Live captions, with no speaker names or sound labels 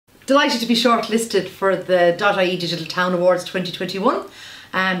Delighted to be shortlisted for the .ie Digital Town Awards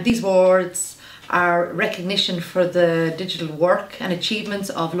 2021. These awards are recognition for the digital work and achievements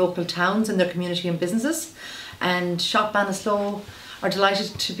of local towns and their community and businesses. And Shop Ballinasloe are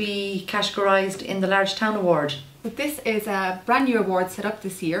delighted to be categorised in the Large Town Award. This is a brand new award set up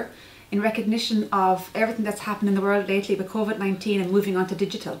this year in recognition of everything that's happened in the world lately with COVID-19 and moving on to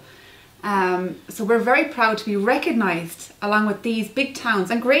digital. So we're very proud to be recognised along with these big towns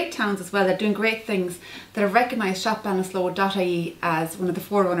and great towns as well that are doing great things, that have recognised Shop Ballinasloe.ie as one of the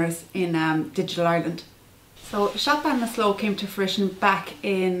forerunners in Digital Ireland. So Shop Ballinasloe came to fruition back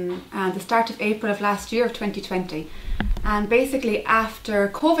in the start of April of last year of 2020, and basically after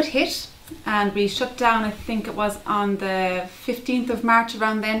COVID hit and we shut down, I think it was on the 15th of March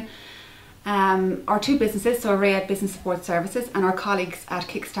around then, our two businesses, so Array Business Support Services and our colleagues at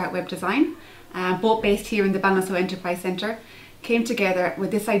Kickstart Web Design, both based here in the Ballinaloe Enterprise Centre, came together with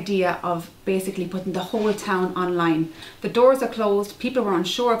this idea of basically putting the whole town online. The doors are closed, people were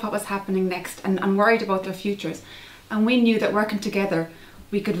unsure of what was happening next and worried about their futures. And we knew that working together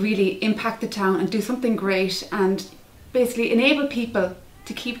we could really impact the town and do something great and basically enable people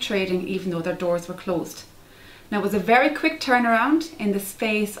to keep trading even though their doors were closed. Now it was a very quick turnaround. In the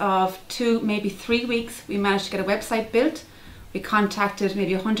space of 2, maybe 3 weeks, we managed to get a website built. We contacted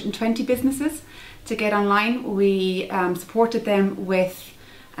maybe 120 businesses to get online. We supported them with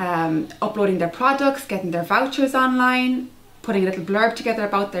uploading their products, getting their vouchers online, putting a little blurb together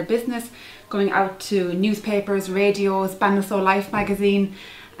about their business, going out to newspapers, radios, Ballinaloe Life magazine,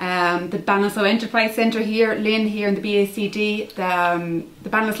 the Ballinaloe Enterprise Centre here, Lynn here in the BACD, the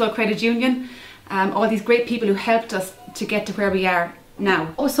Ballinaloe Credit Union. All these great people who helped us to get to where we are now.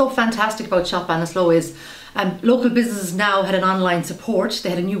 What was so fantastic about Shop Ballinasloe is local businesses now had an online support. They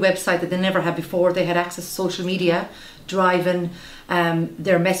had a new website that they never had before. They had access to social media, driving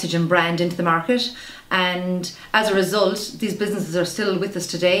their message and brand into the market. And as a result, these businesses are still with us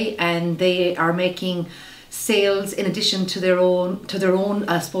today, and they are making sales in addition to their own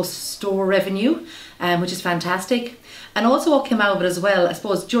I suppose, store revenue, which is fantastic. And also what came out of it as well, I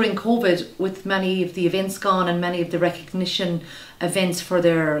suppose, during COVID, with many of the events gone and many of the recognition events for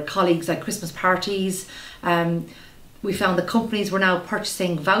their colleagues like Christmas parties, we found that companies were now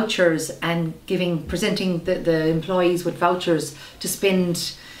purchasing vouchers and presenting the employees with vouchers to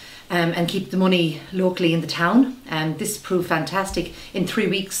spend and keep the money locally in the town. And this proved fantastic. In 3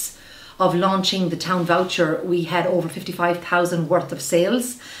 weeks of launching the town voucher, we had over 55,000 worth of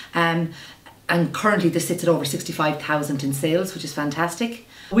sales. And currently this sits at over 65,000 in sales, which is fantastic.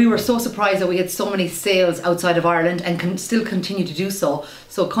 We were so surprised that we had so many sales outside of Ireland and can still continue to do so.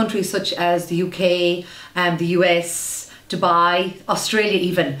 So countries such as the UK, the US, Dubai, Australia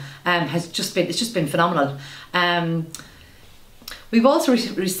even, it's just been phenomenal. We've also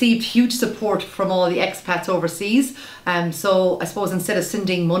received huge support from all the expats overseas. So I suppose instead of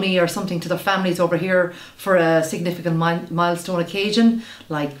sending money or something to their families over here for a significant milestone occasion,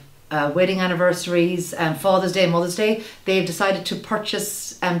 like wedding anniversaries, Father's Day, Mother's Day, they've decided to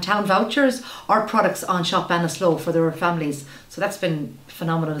purchase town vouchers or products on Shop Ballinasloe for their families. So that's been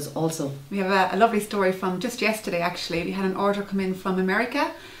phenomenal also. We have a lovely story from just yesterday actually. We had an order come in from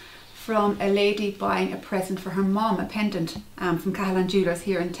America from a lady buying a present for her mom, a pendant from Cahalan Jewelers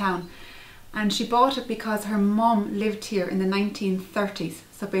here in town. And she bought it because her mom lived here in the 1930s.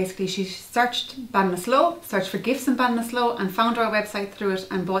 So basically she searched Ballinasloe, searched for gifts in Ballinasloe and found our website through it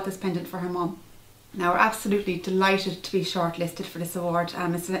and bought this pendant for her mom. Now we're absolutely delighted to be shortlisted for this award.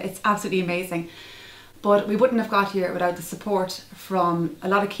 It's absolutely amazing. But we wouldn't have got here without the support from a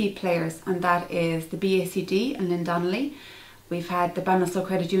lot of key players, and that is the BACD and Lynn Donnelly. We've had the Ballinaloe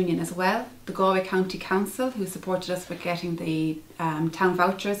Credit Union as well, the Galway County Council who supported us with getting the town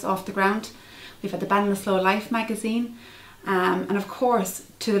vouchers off the ground. We've had the Ballinaloe Life magazine, and of course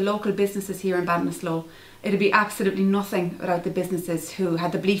to the local businesses here in Ballinasloe. It'd be absolutely nothing without the businesses who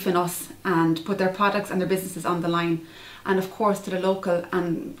had the belief in us and put their products and their businesses on the line. And of course to the local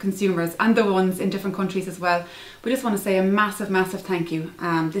and consumers and the ones in different countries as well. We just want to say a massive, massive thank you.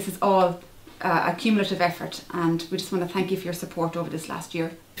 This is all a cumulative effort, and we just want to thank you for your support over this last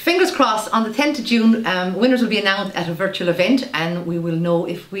year. Fingers crossed, on the 10th of June, winners will be announced at a virtual event and we will know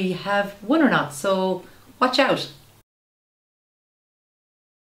if we have won or not, so watch out.